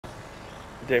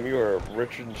Damn, you are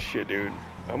rich and shit, dude.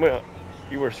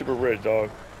 You are super rich, dog.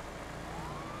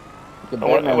 The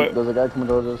Batman, there's a guy coming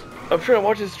towards us. I'm trying to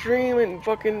watch his stream and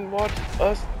fucking watch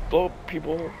us blow up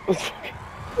people.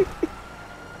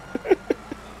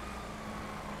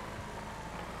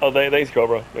 Oh, thanks,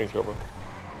 Cobra. Thanks, Cobra.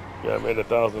 Yeah, I made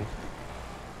 1,000.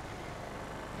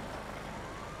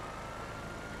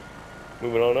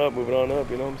 Moving on up, you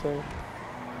know what I'm saying?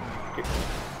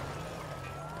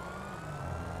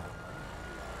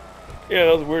 Yeah,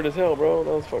 that was weird as hell, bro.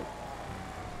 That was fuck.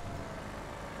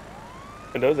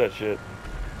 It does that shit.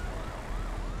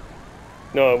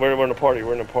 No, we're in a party.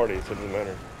 We're in a party, so it doesn't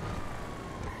matter.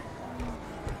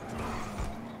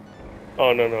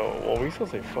 Oh, no. Well, we still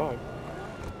say fuck.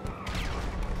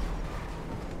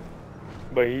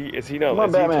 But is he not? Come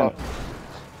on, Batman.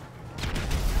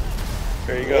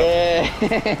 There you go.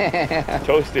 Yeah.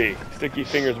 Toasty. Sticky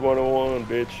fingers 101,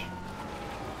 bitch.